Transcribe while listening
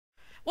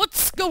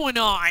going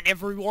on,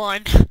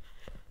 everyone?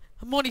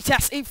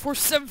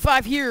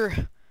 MoneyTask8475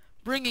 here,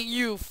 bringing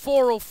you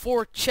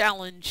 404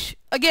 challenge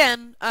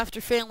again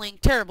after failing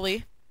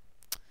terribly.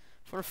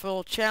 For a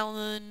full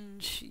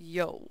challenge,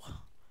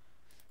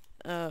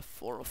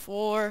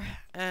 404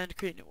 and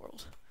create a new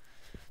world.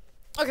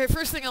 Okay,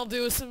 first thing I'll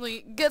do is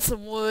simply get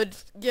some wood,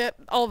 get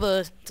all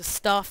the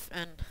stuff,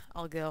 and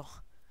I'll go.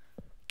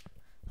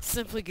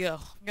 Simply go.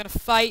 I'm gonna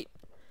fight.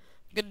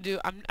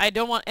 I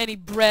don't want any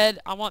bread.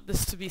 I want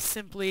this to be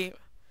simply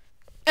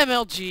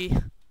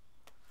MLG.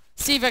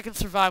 See if I can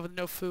survive with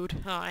no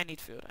food. Oh, I need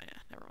food. Oh, yeah,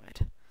 never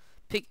mind.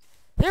 Pig.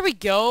 There we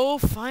go.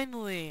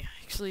 Finally,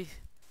 actually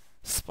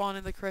spawn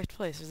in the correct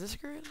place. Is this a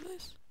correct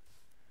place?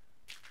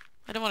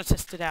 I don't want to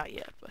test it out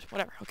yet, but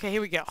whatever. Okay,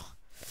 here we go.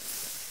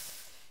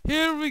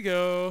 Here we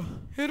go.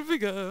 Here we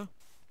go.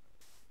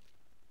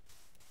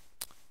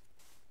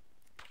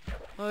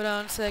 Hold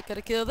on a sec.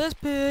 Gotta kill this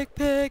pig.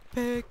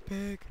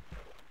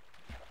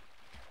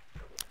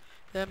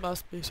 There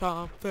must be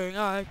something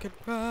I can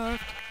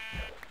craft,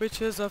 which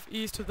is of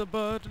ease to the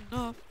burden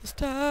of this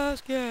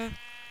task, yeah.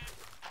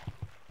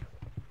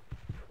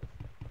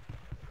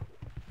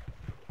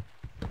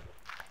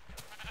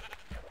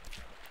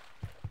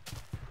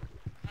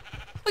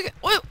 Look at,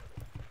 what?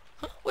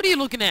 Huh? What are you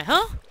looking at,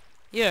 huh?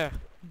 Yeah,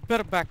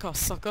 better back off,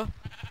 sucker.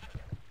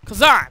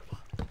 'Cause I'm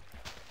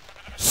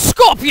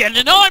Scorpion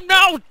and I'm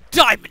now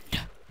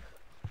Diamond!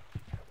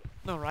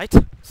 Alright,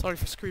 sorry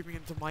for screaming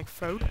into the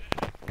microphone.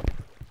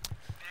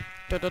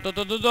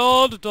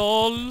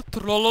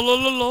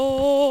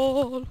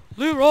 TROLOLOOLO,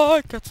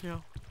 Leroy gets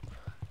you.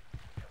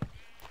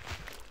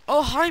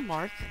 Oh hi,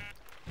 Mark.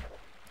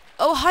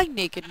 Oh hi,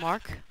 naked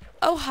Mark.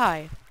 Oh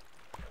hi.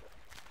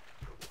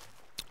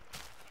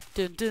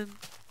 Dun dun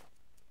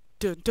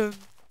dun dun.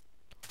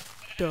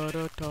 Don't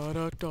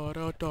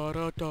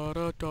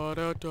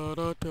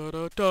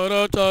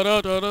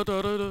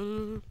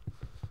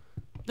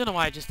know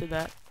why I just did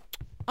that.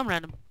 I'm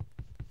random.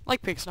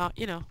 Like pig snot,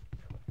 you know.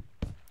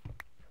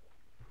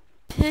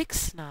 Pig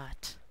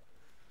snot.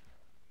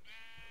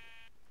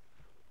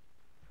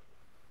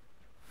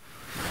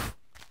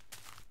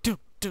 Dun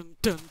dun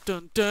dun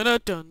dun dun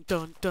dun dun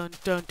dun dun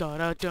dun dun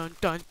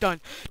dun dun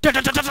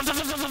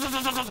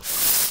dun.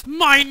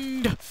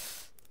 Mind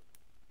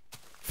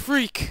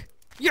freak.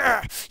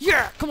 Yeah,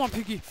 yeah. Come on,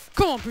 piggy.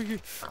 Come on, piggy.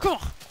 Come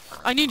on.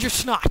 I need your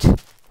snot.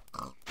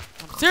 I'm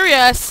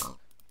serious.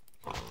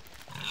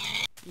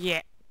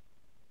 Yeah.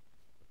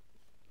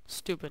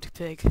 Stupid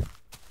pig.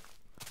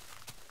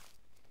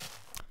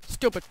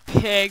 Stupid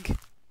pig.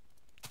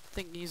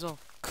 Think he's all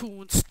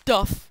cool and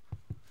stuff.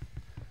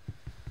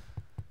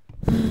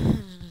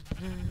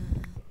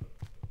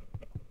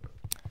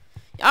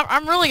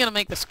 I'm really gonna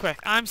make this quick.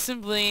 I'm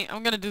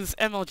gonna do this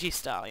MLG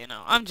style, you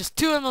know. I'm just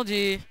 2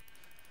 MLG.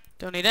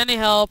 Don't need any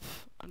help.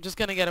 I'm just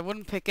gonna get a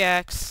wooden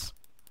pickaxe.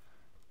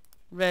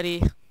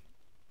 Ready.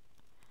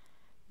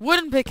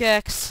 Wooden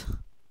pickaxe.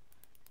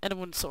 And a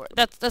wooden sword.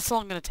 That's all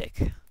I'm gonna take.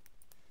 And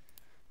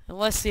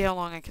let's see how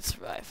long I can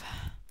survive.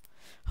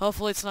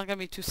 Hopefully it's not gonna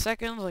be 2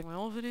 seconds like my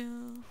old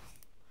video.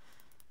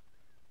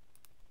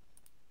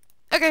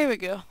 Okay, here we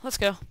go. Let's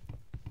go.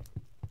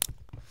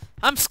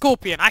 I'm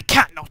Scorpion. I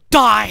cannot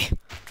die.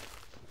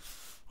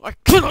 I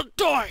cannot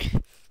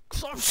die.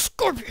 'Cause I'm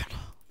Scorpion.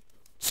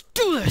 Let's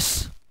do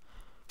this.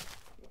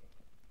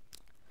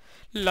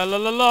 La la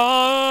la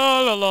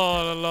la la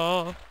la la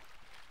la.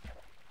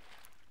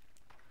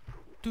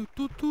 Do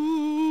do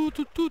do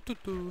do do do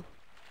do.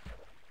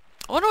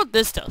 I wonder what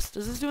this does.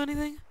 Does this do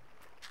anything?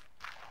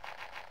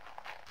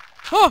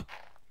 Huh!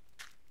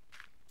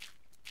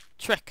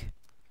 Trick.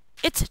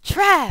 It's a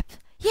trap!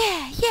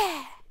 Yeah,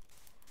 yeah!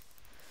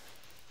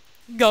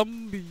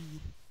 Gumby.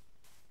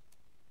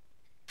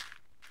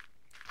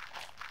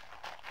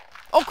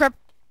 Oh crap!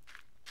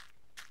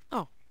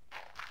 Oh.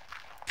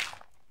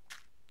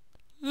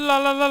 La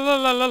la la la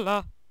la la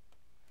la.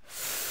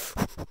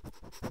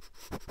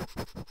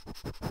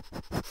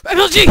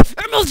 MLG!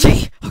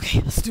 MLG! Okay,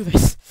 let's do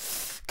this.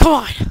 Come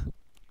on!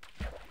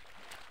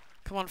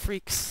 Come on,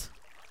 freaks.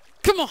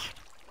 Come on!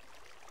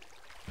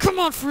 Come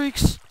on,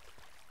 freaks!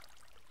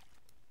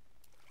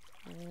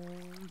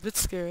 I'm a bit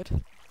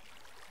scared.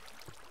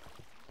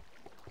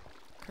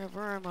 Crap,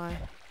 where am I?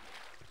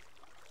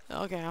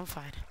 Okay, I'm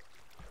fine.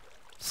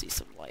 See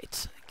some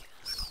lights, I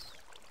guess.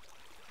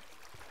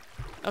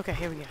 Okay,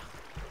 here we go.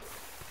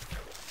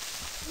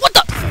 What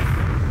the?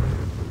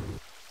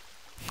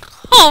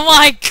 Oh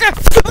my god!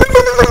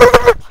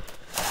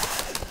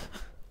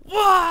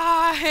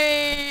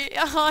 Why?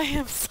 I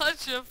am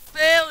such a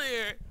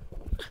failure.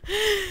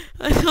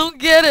 I don't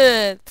get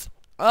it.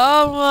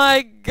 Oh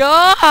my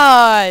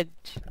god.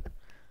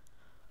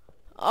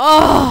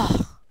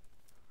 Oh.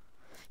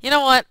 You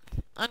know what?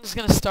 I'm just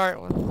gonna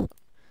start with.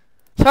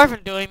 Sorry for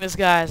doing this,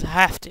 guys. I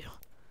have to.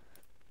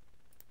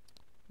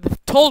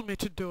 They've told me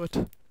to do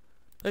it.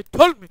 They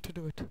told me to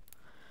do it.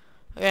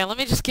 Okay, let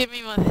me just give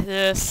me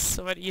this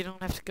so that you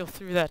don't have to go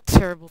through that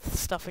terrible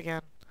stuff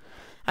again.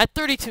 I had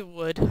 32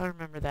 wood. I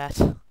remember that.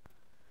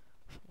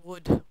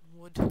 Wood.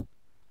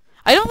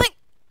 I don't think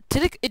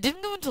Did it? It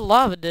didn't go into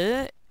lava,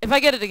 did it? If I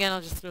get it again,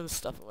 I'll just throw this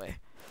stuff away.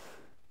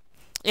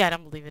 Yeah, I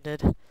don't believe it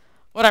did.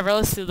 Whatever,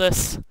 let's do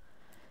this.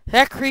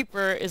 That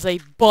creeper is a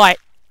butt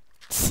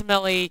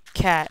smelly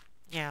cat.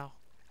 Meow.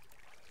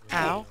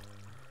 Ow.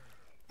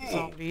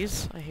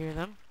 Zombies, I hear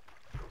them.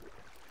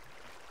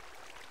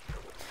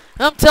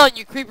 And I'm telling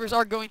you, creepers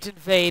are going to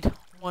invade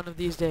one of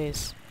these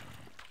days.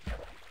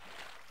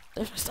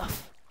 There's my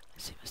stuff. I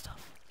see my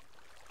stuff.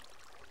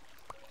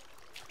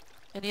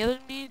 Any other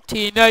need?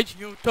 Teenage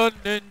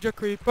Mutant Ninja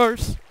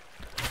Creepers.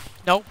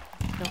 No.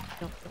 No,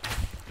 no,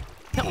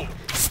 no. No.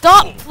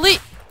 Stop, please!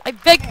 I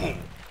beg you.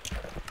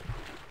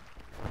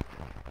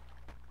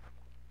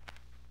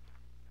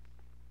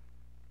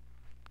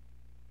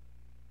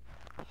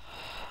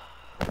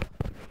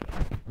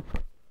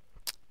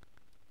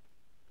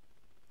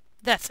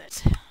 That's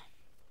it.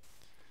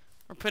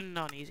 We're putting it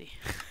on easy.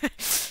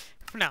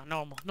 For now,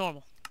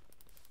 normal.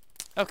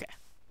 Okay.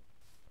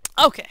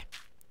 Okay.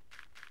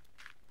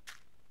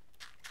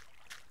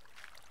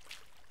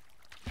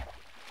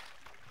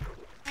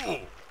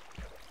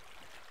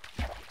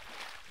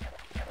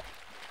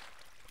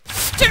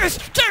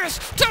 Stairs!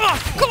 Come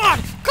on!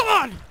 Come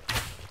on!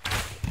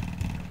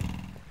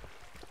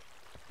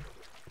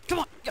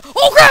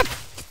 Oh crap!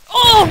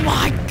 Oh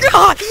my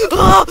god!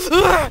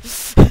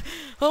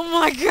 Oh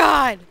my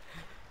god!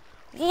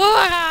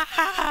 What?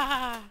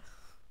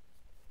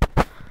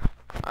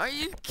 Are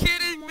you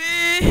kidding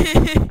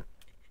me?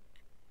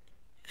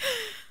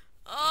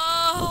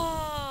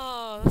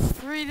 Oh, that's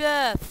 3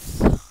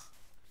 deaths.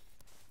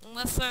 In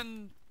less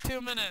than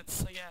 2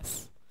 minutes, I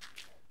guess.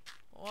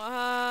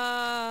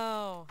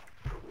 Wow.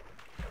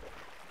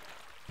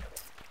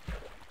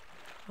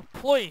 A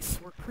place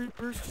where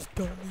creepers just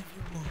don't leave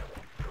you alone.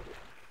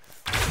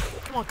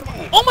 Come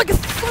on. Oh my god,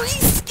 3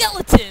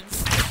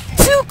 skeletons!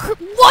 2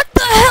 what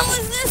the hell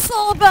is this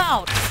all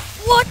about?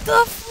 What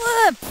the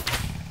flip?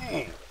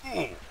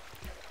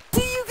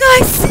 Do you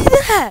guys see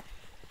that?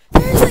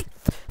 There's like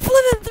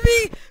flipping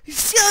 3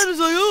 skeletons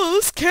like, oh,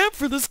 let's camp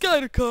for this guy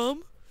to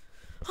come.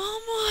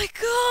 Oh my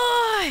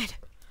god!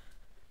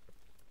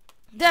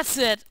 That's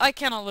it. I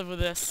cannot live with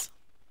this.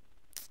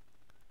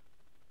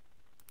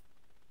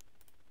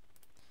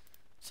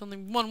 There's only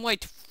one way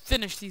to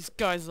finish these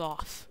guys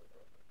off.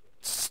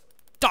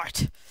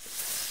 Start.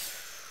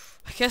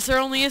 I guess there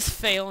only is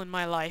fail in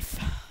my life.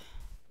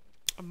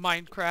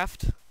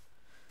 Minecraft.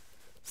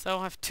 So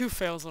I have 2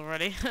 fails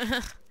already.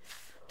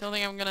 Don't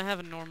think I'm gonna have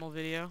a normal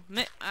video.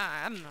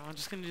 I don't know. I'm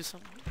just gonna do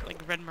something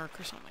like Red Merc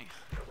or something.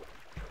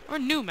 Or a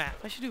new map.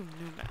 I should do a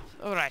new map.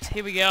 Alright,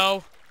 here we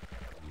go.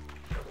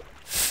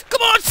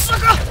 Come on,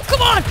 sucker!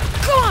 Come on!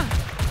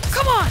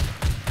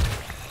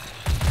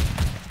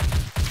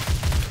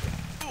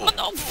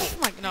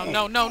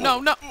 Oh,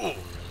 no.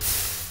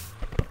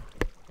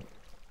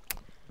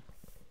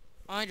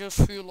 I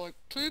just feel like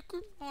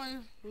taking my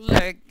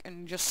leg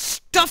and just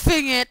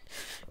stuffing it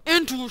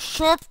into a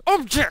sharp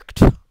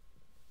object. Okay,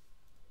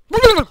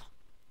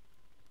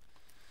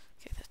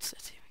 that's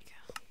it.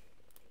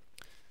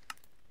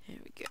 Here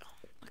we go.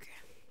 Okay.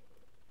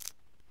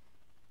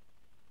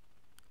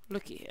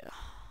 Looky here.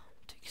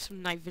 Take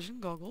some night vision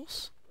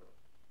goggles.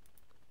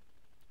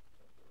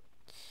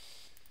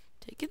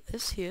 Taking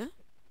this here.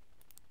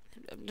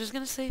 I'm just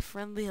gonna say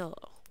friendly hello.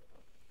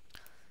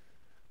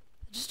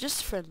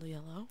 Just friendly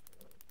hello.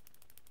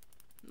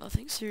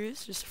 Nothing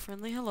serious, just a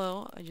friendly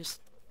hello. I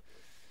just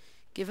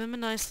give him a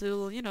nice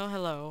little, you know,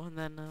 hello, and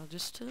then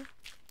just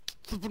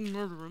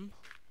murder him.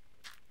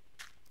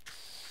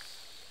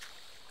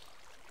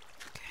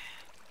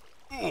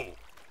 Okay.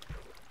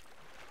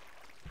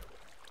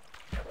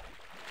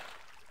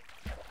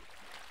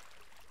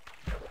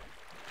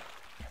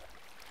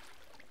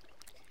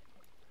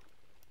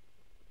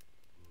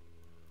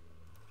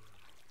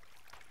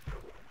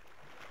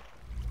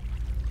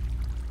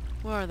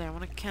 Where are they? I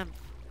want to camp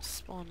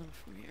spawn them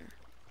from here.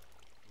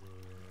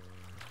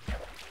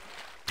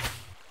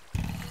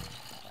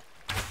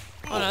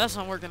 Oh no, that's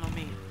not working on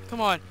me. Come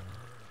on.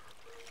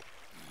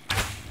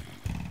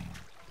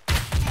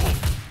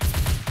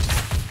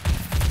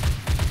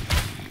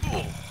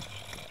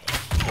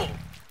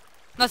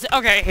 That's it.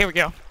 Okay, here we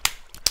go.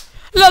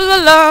 La la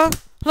la.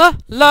 La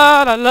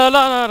la la la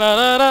la la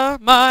la la.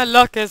 My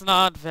luck is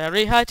not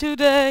very high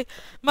today.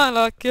 My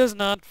luck is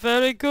not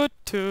very good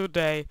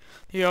today.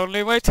 The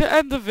only way to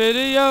end the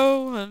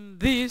video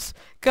and these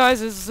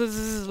guys'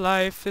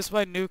 life is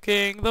by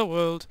nuking the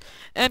world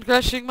and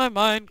crashing my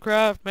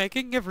Minecraft,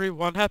 making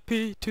everyone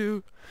happy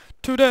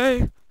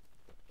today.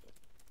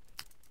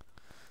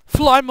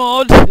 Fly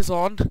mod is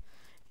on.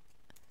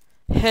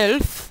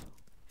 Health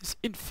is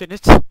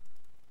infinite.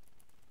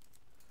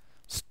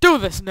 Let's do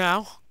this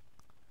now.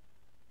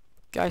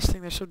 Guys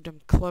think they're so damn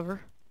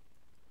clever.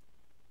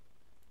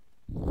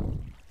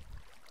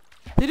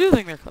 They do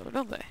think they're clever,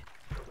 don't they?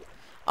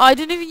 Oh, I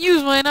didn't even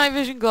use my night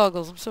vision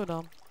goggles. I'm so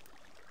dumb.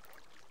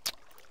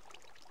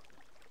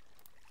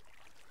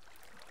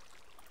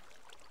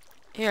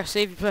 Here,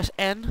 save you press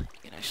N.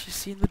 You can actually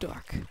see in the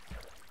dark.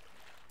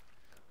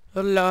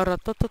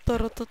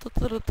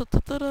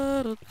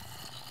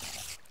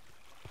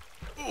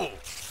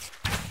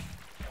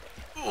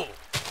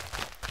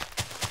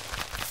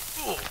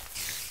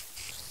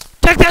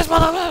 Take this,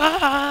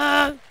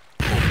 motherfucker!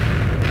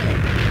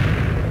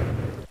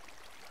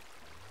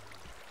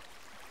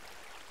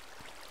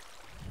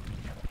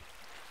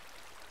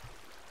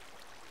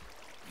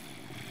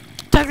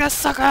 Take this,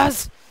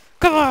 suckers!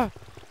 Come on!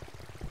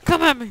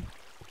 Come at me!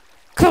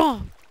 Come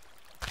on!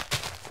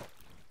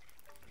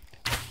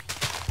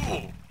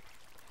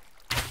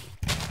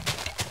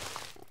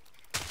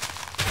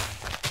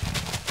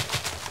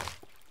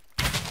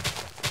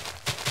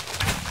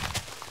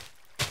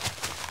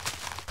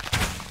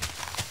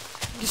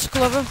 Just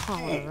clever?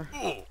 Oh, whatever.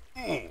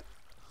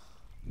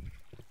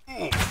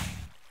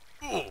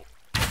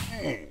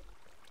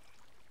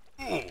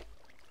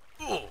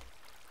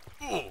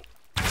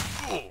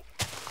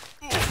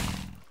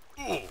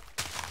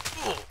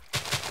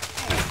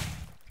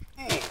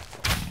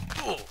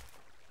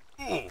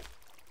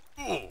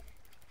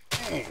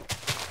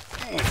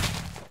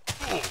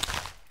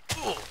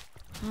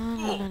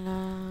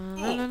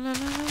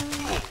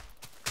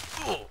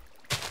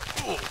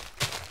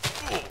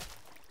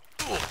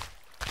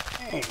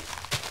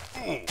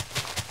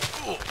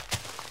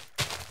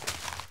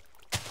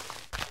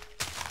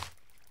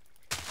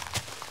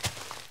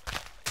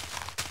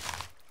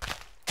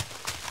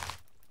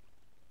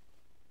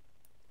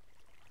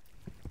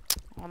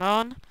 Hold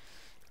on.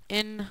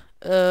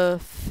 Infinite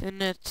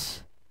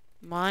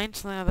mind,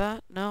 something like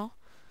that? No?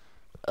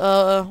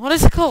 What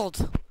is it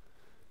called?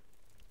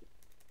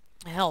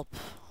 Help.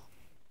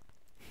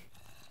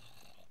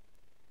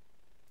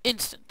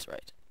 Instant,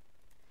 right.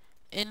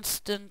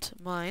 Instant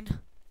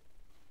mine.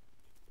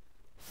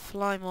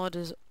 Fly mod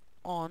is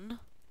on.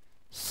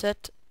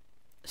 Set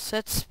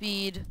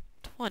speed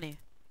 20.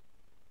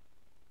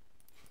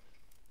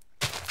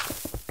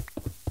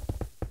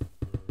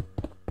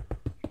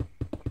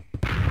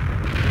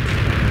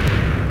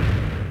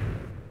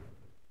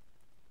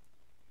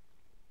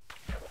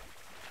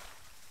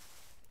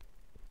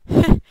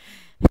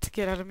 To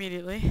get out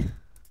immediately.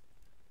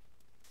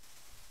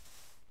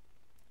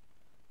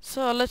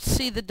 So let's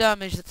see the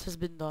damage that has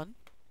been done.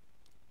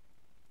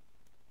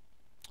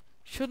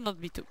 Should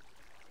not be too.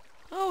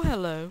 Oh,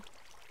 hello.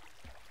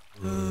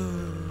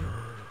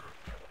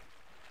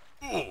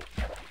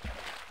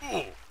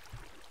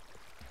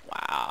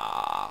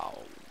 Wow.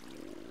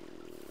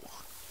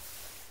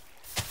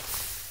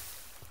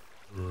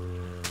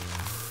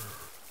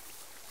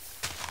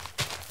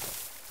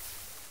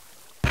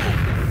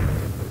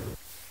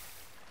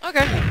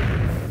 Okay.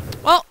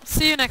 Well,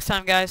 see you next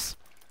time, guys.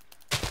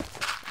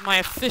 My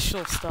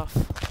official stuff.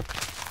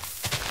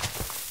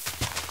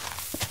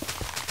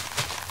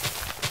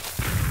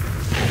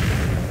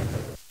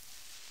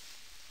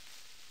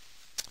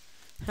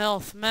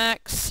 Health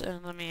max,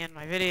 and let me end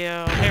my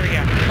video. There we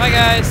go. Bye,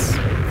 guys.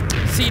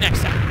 See you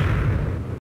next time.